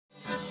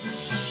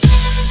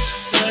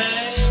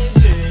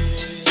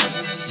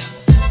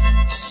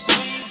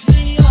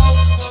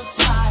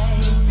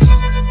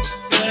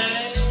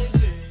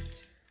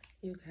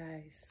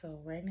So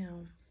right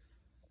now,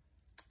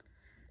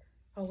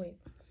 oh wait,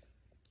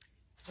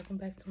 welcome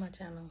back to my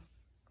channel,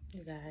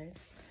 you guys.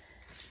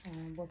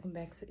 Welcome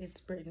back to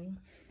It's Brittany.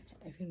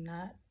 If you're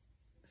not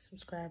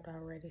subscribed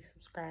already,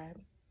 subscribe.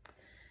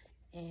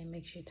 And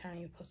make sure you turn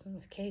on your post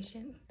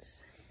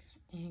notifications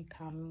and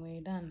comment when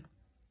you're done.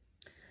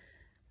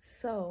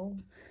 So,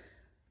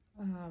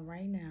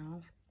 right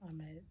now,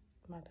 I'm at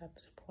my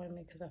doctor's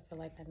appointment because I feel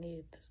like I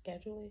needed to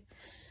schedule it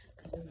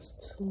because it was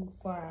too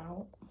far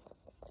out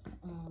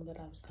that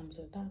I was coming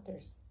to the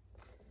doctor's.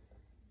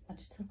 I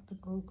just took the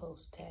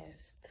glucose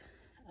test.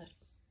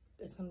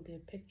 It's going to be a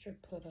picture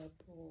put up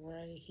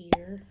right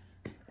here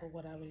of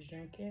what I was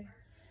drinking.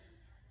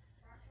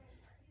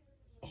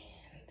 And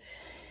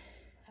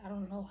I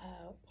don't know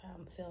how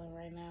I'm feeling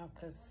right now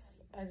because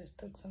I just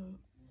took some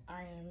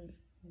iron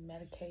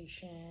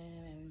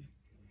medication and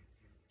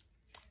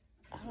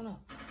I don't know.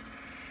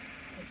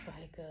 It's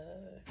like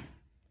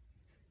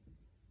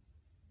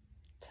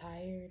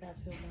tired. I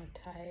feel more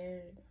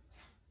tired.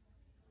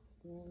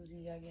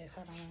 Woozy, I guess.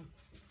 I don't know.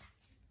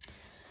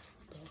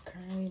 But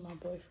currently my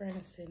boyfriend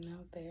is sitting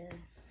out there.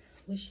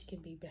 Wish he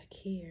could be back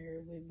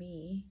here with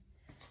me.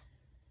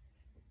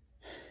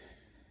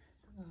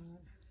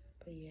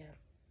 But yeah.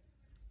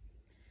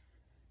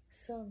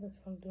 So that's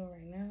what I'm doing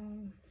right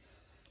now.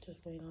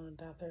 Just waiting on the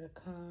doctor to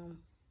come.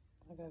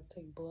 I gotta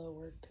take blood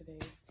work today.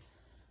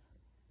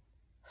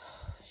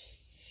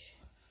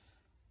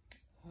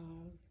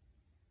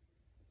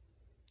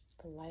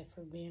 The life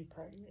of being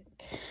pregnant.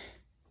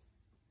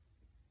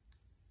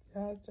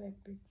 God's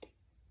hectic.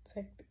 It's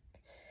hectic.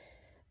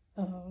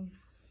 But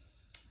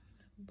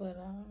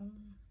how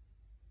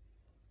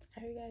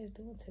are you guys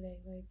doing today?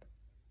 Like,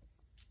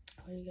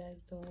 what are you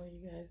guys doing? What are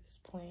you guys'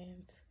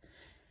 plans?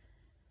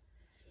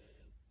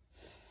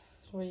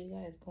 Where are you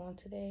guys going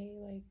today?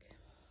 Like,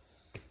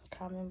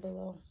 comment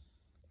below.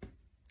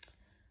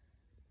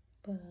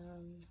 But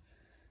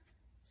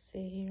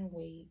sit here and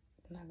wait.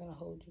 I'm not gonna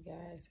hold you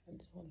guys. I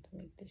just wanted to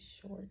make this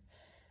short,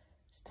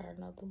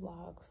 starting out the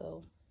vlog.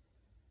 So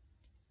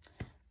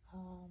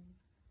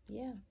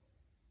yeah,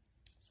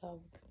 so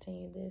I'll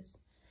continue this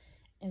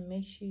and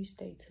make sure you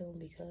stay tuned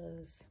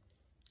because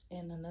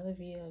in another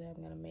video that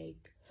I'm gonna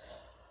make,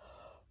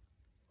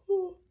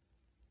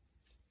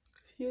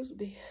 excuse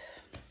me,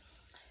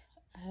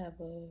 I have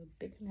a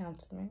big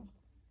announcement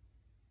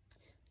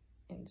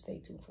and stay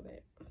tuned for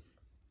that.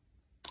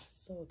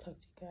 So I'll talk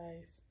to you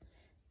guys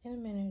in a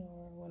minute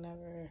or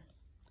whenever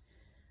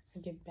I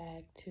get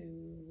back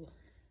to,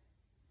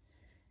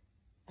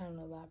 I don't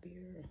know,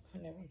 lobby or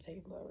whenever I'm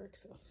taking blood work.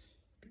 So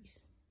peace.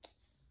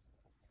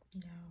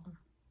 Y'all,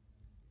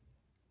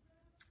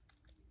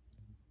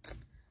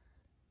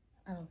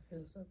 I don't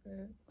feel so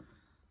good.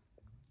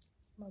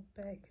 My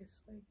back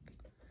is like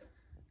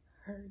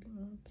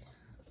hurting.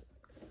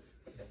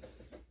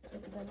 So I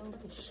gotta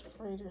lay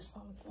straight or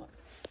something.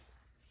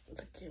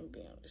 So I can't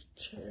be on this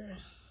chair.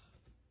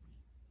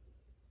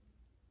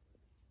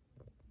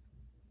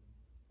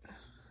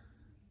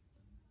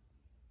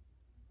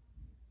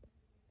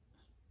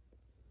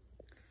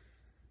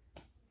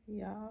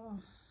 Y'all,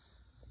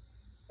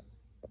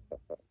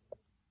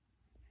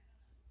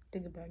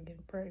 think about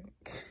getting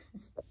pregnant.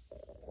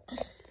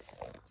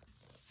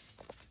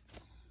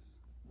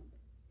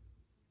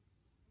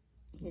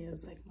 Yeah,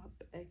 it's like my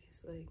back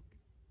is like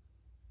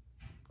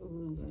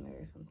losing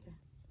or something.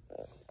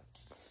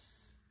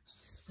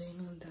 Just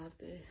waiting on the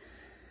doctor.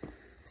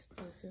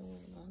 Still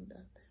waiting on the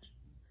doctor.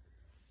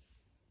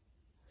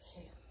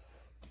 Okay,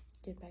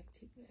 get back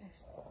to you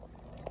guys.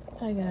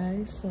 Hi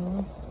guys, so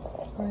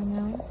right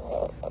now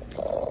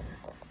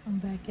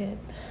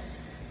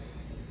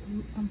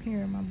I'm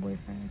here at my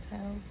boyfriend's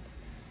house,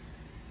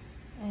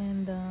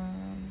 and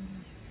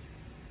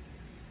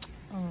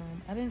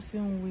I didn't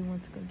film when we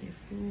went to go get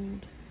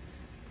food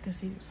because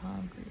he was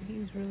hungry. He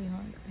was really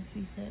hungry.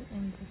 He sat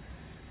in the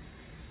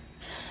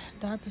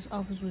doctor's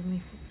office with me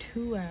for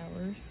 2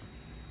 hours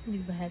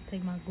because I had to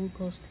take my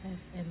glucose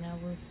test, and I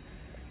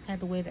had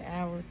to wait an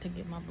hour to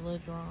get my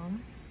blood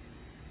drawn.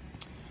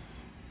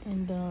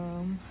 And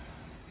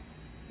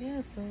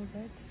yeah, so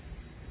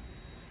that's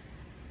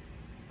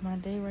my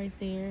day right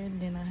there. And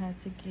then I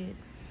had to get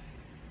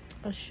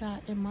a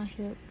shot in my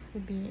hip for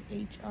being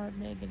HR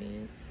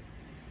negative.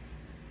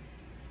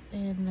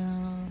 And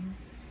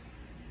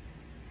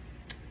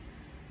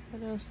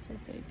what else did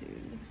they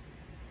do?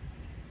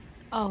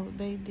 Oh,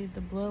 they did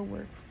the blood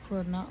work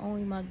for not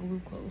only my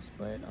glucose,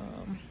 but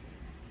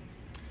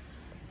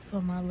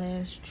for my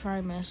last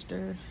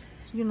trimester,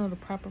 you know, the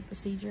proper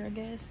procedure, I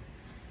guess.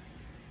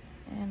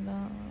 And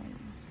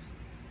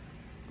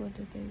what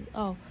did they,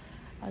 oh,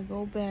 I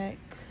go back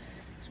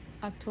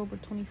October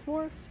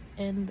 24th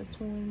and the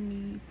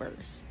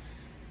 21st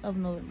of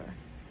November.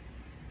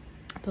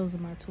 Those are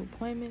my 2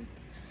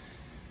 appointments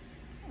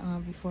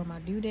before my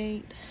due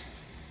date.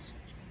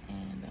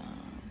 And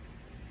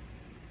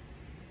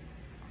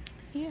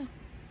yeah,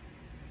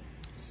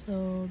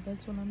 so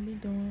that's what I'm gonna be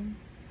doing.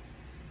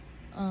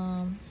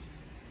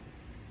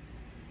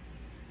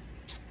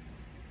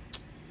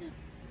 Yeah.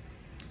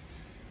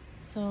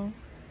 So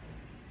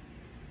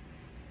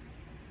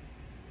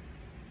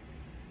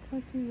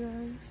talk to you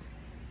guys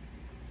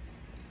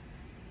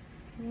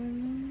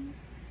when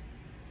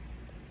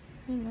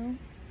you know,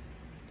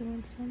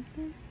 doing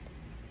something.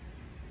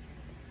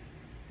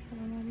 I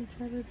don't know, I'm gonna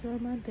try to enjoy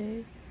my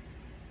day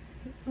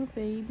with my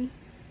baby.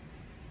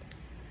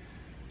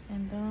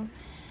 And I'll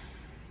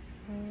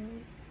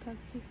talk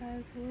to you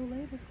guys a little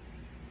later.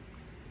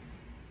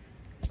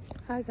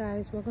 Hi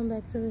guys, welcome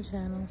back to the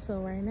channel. So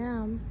right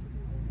now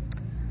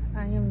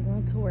I am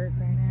going to work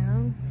right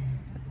now.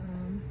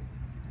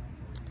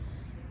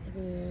 It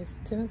is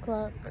 10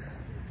 o'clock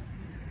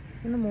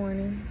in the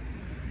morning,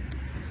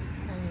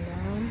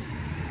 and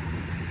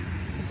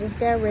I just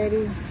got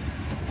ready.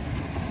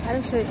 I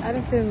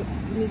didn't feel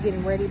me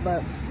getting ready,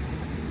 but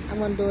I'm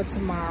gonna do it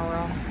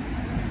tomorrow.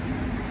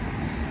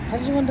 I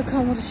just wanted to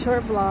come with a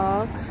short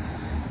vlog.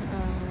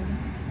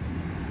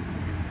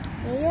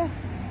 And yeah,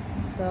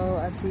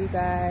 so I'll see you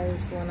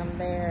guys when I'm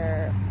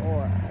there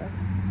or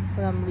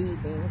when I'm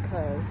leaving,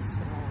 because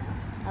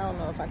I don't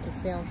know if I can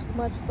film too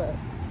much, but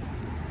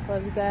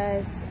love you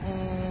guys.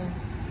 And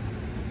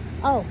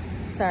oh,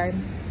 sorry.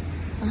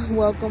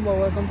 welcome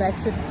back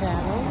to the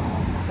channel.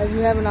 If you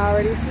haven't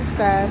already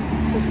subscribe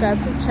to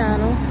the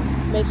channel.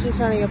 Make sure you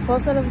turn on your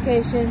post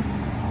notifications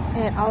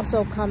and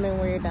also comment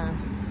when you're done.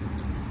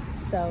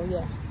 So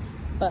yeah,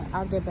 but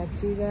I'll get back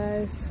to you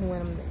guys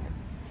when I'm there.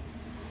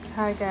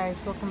 Hi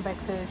guys, welcome back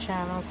to the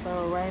channel.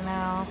 So right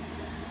now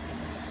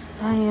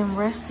I am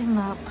resting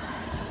up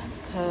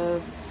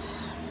because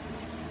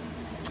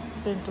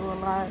I've been through a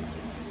lot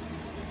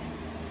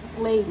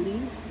lately.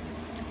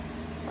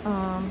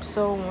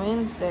 So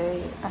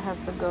Wednesday I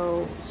have to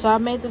go. So I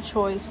made the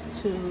choice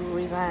to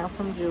resign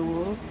from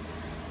Jewel.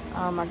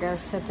 I got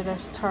accepted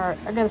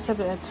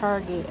at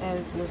Target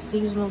as a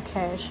seasonal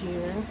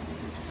cashier.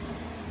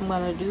 I'm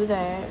gonna do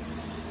that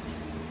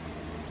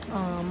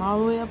all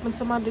the way up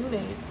until my due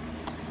date.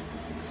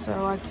 So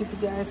I'll keep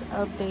you guys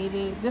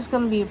updated. This is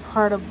gonna be a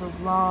part of the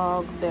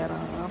vlog that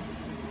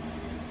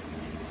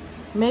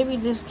maybe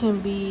this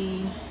can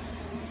be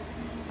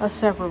a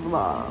separate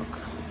vlog.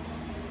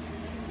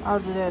 I'll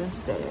do that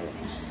instead.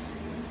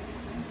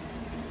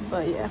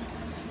 But yeah,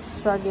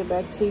 so I'll get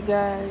back to you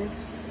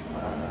guys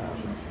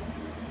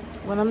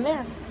when I'm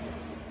there.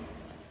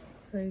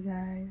 So you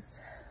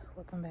guys,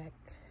 welcome back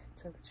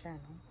to the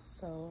channel.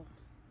 So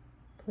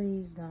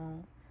please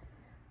don't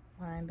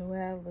mind the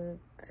way I look.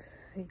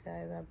 You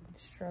guys, I've been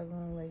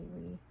struggling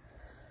lately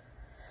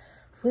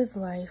with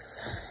life,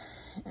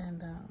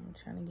 and I'm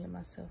trying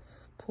to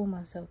pull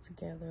myself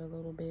together a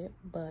little bit.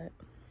 But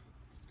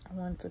I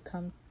wanted to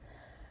come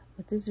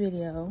with this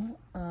video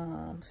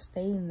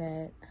stating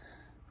that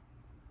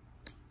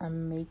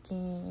I'm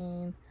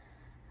making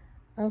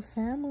a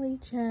family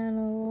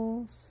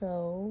channel.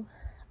 So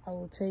I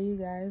will tell you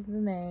guys the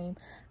name.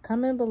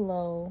 Comment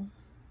below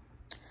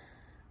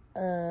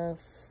of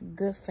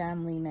good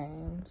family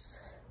names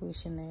we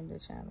should name the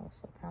channel.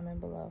 So comment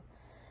below.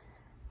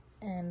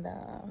 And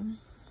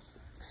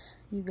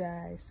you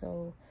guys,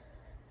 so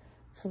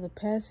for the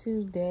past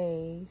few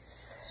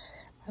days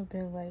I've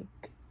been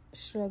like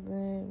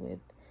struggling with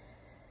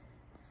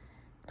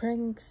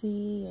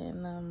pregnancy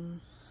and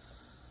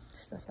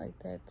stuff like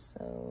that.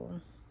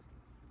 So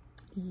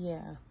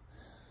yeah,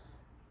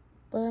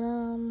 but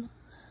I'll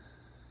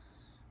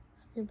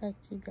get back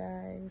to you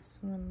guys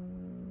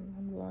when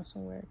I'm going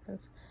somewhere,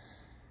 because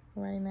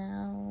right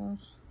now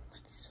I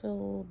just feel a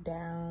little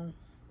down.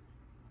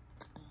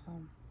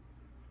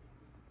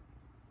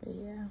 But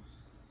yeah,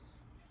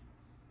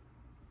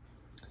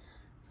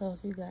 so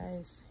if you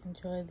guys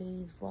enjoy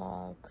these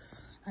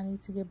vlogs, I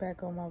need to get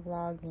back on my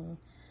vlogging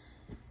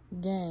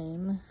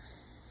game.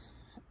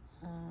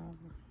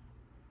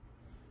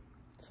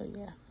 So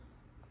yeah,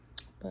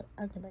 but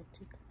I'll get back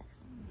to you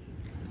guys.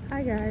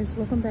 Hi guys,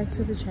 welcome back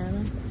to the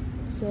channel.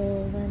 So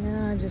right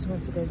now I just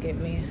went to go get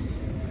me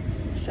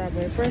a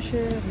strawberry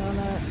fresher,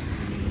 donut,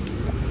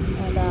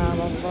 and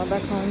I'm going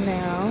back home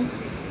now.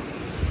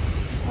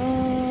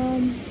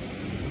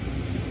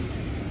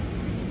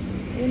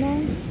 You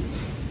know,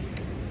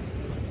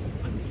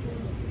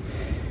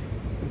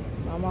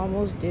 I'm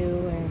almost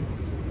due and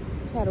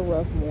had a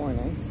rough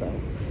morning, so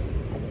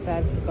I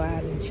decided to go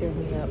out and cheer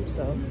me up.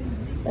 So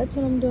that's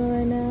what I'm doing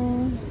right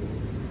now,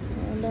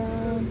 and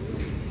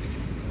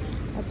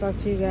I'll talk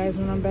to you guys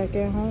when I'm back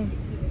at home.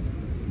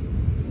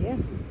 Yeah,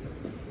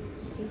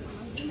 peace.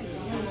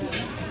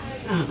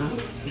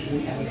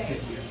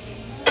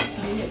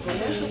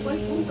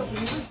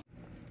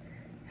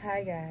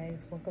 Hi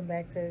guys, welcome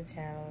back to the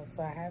channel.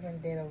 So I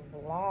haven't did a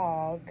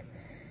vlog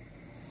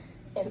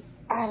and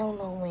I don't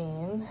know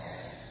when.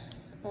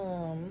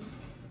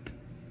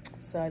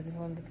 So I just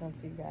wanted to come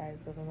to you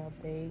guys with an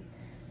update.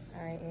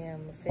 I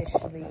am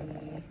officially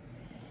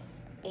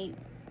 8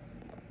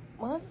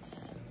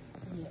 months.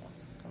 Yeah,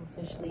 I'm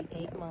officially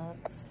 8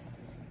 months,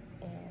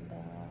 and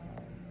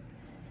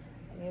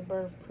I give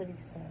birth pretty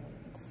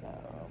soon, so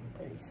I'm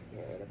pretty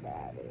scared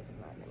about it, I'm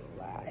not gonna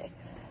lie.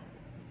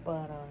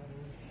 But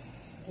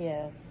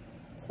yeah,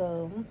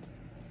 so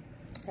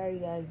how are you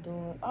guys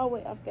doing? Oh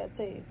wait, I forgot to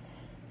tell you,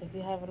 If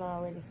you haven't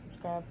already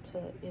subscribed to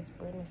It's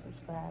Brittany,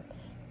 subscribe.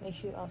 Make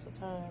sure you also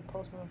turn on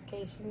post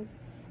notifications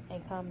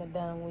and comment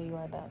down when you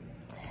are done.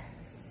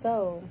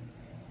 So,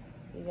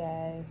 you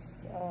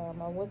guys,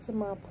 I went to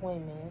my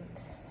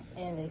appointment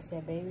and they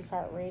said baby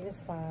heart rate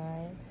is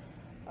fine,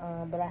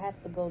 but I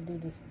have to go do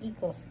this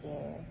echo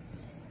scan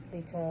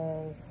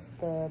because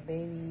the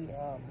baby,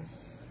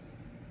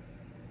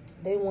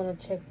 they want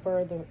to check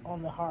further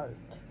on the heart.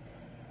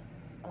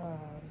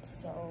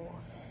 So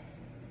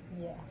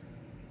yeah,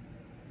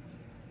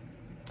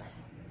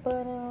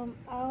 but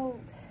I'll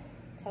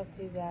talk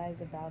to you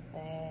guys about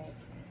that,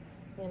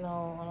 you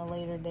know, on a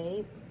later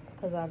date,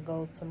 because I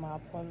go to my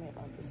appointment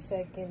on the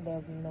 2nd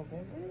of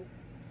November.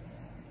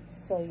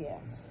 So yeah,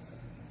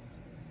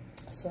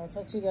 so I'll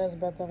talk to you guys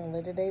about that on a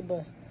later date,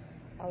 but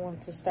I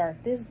wanted to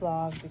start this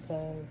vlog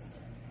because,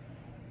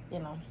 you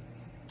know,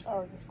 I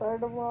already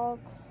started a vlog.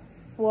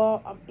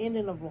 Well, I'm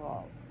ending a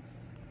vlog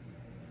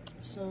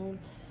soon,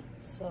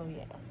 so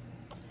yeah.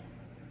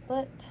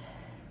 But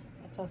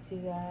I'll talk to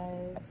you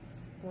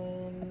guys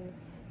when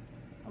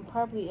I'm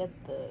probably at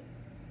the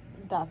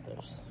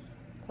doctor's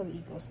for the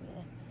echo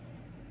scan.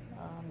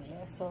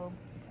 Yeah, so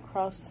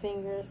cross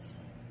fingers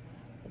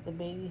with the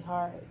baby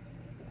heart.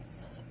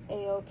 It's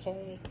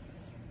a-okay.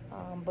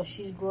 But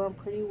she's growing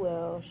pretty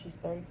well. She's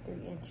 33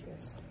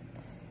 inches.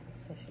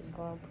 So she's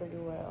growing pretty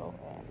well.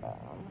 And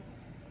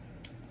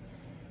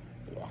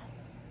yeah.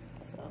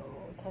 So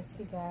I'll talk to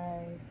you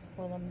guys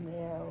when I'm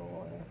there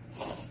or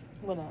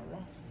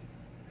whatever.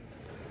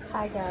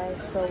 Hi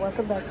guys, so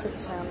welcome back to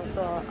the channel.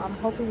 So I'm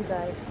hoping you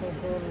guys can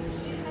hear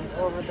me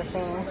over the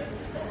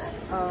fans.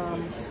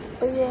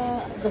 But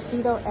yeah, the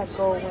fetal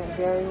echo went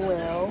very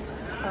well.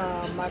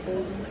 My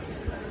baby's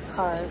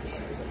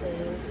heart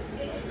is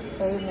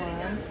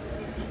A1.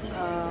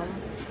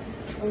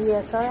 And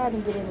yeah, sorry I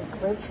didn't get any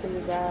clips for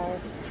you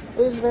guys.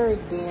 It was very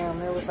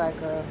dim. It was like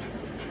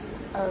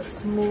a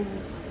smooth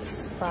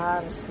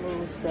spot, a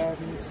smooth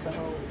setting. So,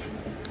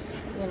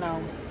 you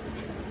know.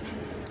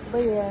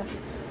 But yeah,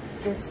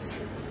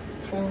 this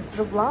ends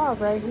the vlog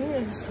right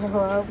here. So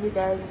I hope you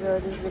guys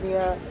enjoyed this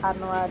video. I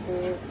know I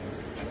did.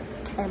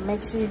 And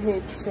make sure you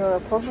hit your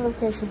post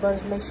notification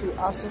buttons. Make sure you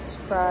also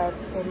subscribe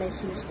and make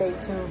sure you stay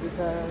tuned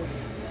because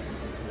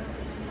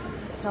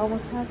it's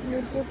almost time for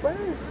me to give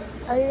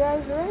birth. Are you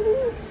guys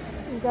ready?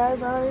 You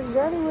guys are on this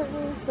journey with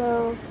me,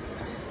 so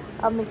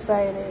I'm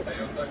excited.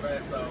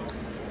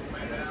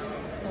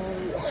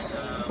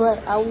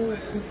 But I will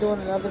be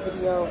doing another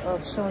video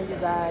of showing you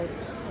guys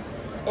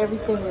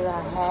everything that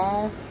I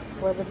have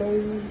for the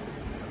baby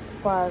as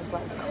far as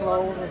like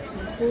clothes and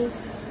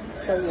pieces.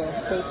 So yeah,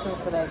 stay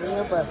tuned for that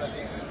video. But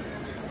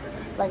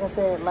like I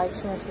said, like,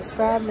 share, and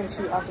subscribe. Make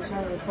sure you also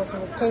turn on your post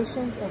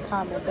notifications and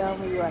comment down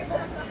where you are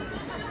now.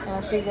 And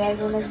I'll see you guys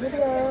in the next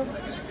video.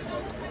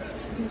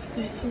 Peace,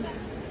 peace,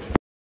 peace.